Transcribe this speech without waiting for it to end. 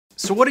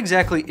So what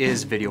exactly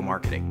is video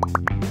marketing?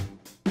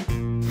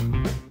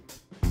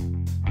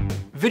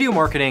 Video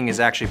marketing is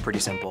actually pretty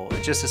simple.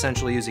 It's just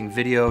essentially using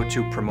video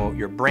to promote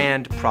your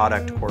brand,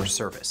 product, or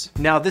service.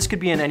 Now, this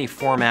could be in any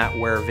format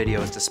where video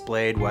is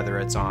displayed, whether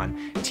it's on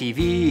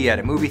TV, at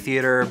a movie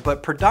theater,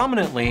 but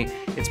predominantly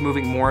it's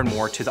moving more and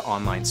more to the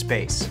online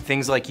space.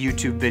 Things like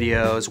YouTube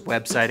videos,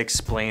 website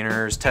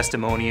explainers,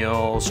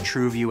 testimonials,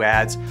 TrueView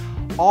ads,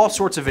 all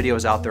sorts of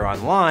videos out there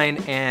online,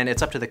 and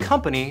it's up to the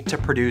company to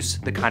produce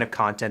the kind of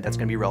content that's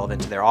gonna be relevant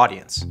to their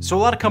audience. So a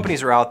lot of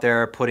companies are out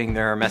there putting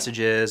their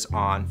messages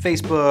on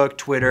Facebook,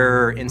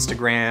 Twitter,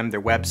 Instagram,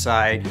 their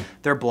website,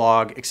 their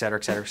blog, et cetera,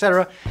 et cetera, et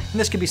cetera. And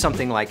this could be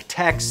something like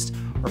text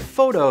or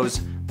photos,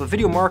 but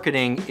video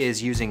marketing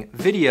is using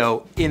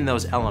video in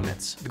those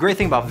elements. The great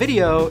thing about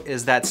video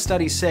is that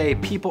studies say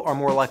people are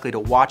more likely to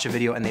watch a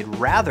video and they'd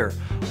rather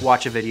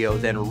watch a video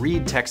than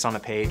read text on a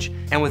page.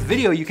 And with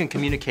video, you can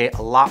communicate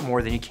a lot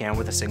more than you can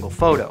with a single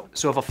photo.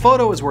 So if a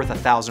photo is worth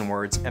 1,000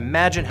 words,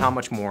 imagine how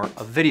much more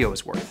a video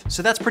is worth.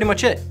 So that's pretty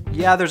much it.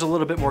 Yeah, there's a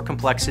little bit more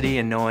complexity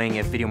in knowing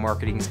if video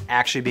marketing is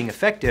actually being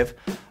effective,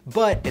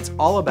 but it's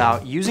all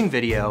about using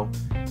video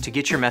to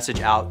get your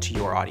message out to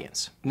your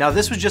audience. Now,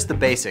 this was just the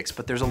basics,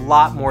 but there's a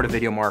lot more to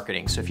video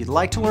marketing. So if you'd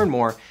like to learn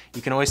more,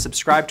 you can always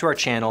subscribe to our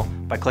channel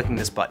by clicking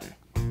this button.